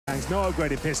No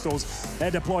upgraded pistols.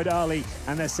 They're deployed early,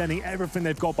 and they're sending everything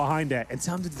they've got behind it. In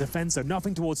terms of the defense, though,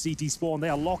 nothing towards CT spawn. They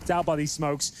are locked out by these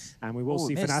smokes, and we will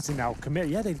see Fnatic now commit.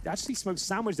 Yeah, they actually smoked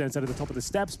sandwich there instead of the top of the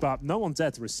steps, but no one's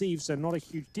there to receive, so not a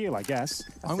huge deal, I guess.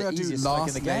 I'm going to do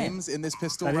last names in this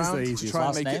pistol round to try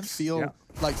and make it feel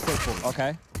like football.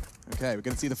 Okay. Okay, we're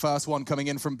going to see the first one coming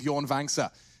in from Bjorn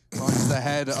Vangsa. Finds the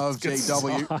head of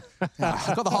JW.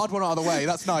 Yeah, got the hard one out of the way.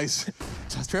 That's nice.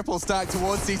 Just triple stack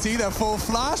towards CT. They're full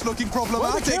flash, looking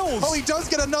problematic. Oh, he does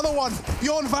get another one.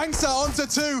 Bjorn Vangsa onto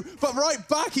 2, but right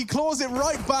back. He claws it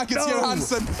right back. It's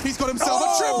Johansson. He's got himself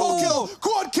a triple kill.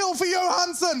 Quad kill for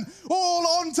Johansson. All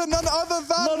on to none other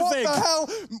than, what the hell?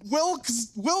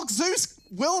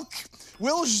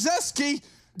 Wilczewski.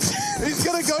 He's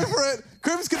going to go for it.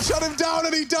 KRIMZ can shut him down,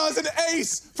 and he does. An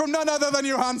ace from none other than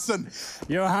Johansson.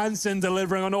 Johansson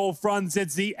delivering on all fronts.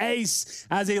 It's the ace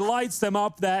as he lights them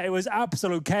up there. It was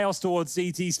absolute chaos towards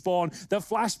CT spawn. The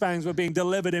flashbangs were being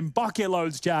delivered in bucket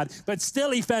loads, Chad, but still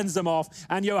he fends them off,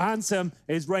 and Johansson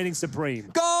is reigning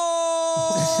supreme. Goal!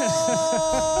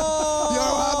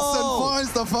 Johansson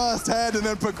finds the first head and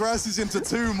then progresses into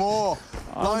 2 more.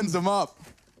 Lines them up.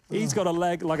 He's got a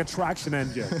leg like a traction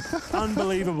engine.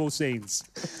 Unbelievable scenes.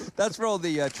 That's for all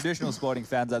the traditional sporting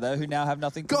fans out there who now have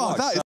nothing to watch.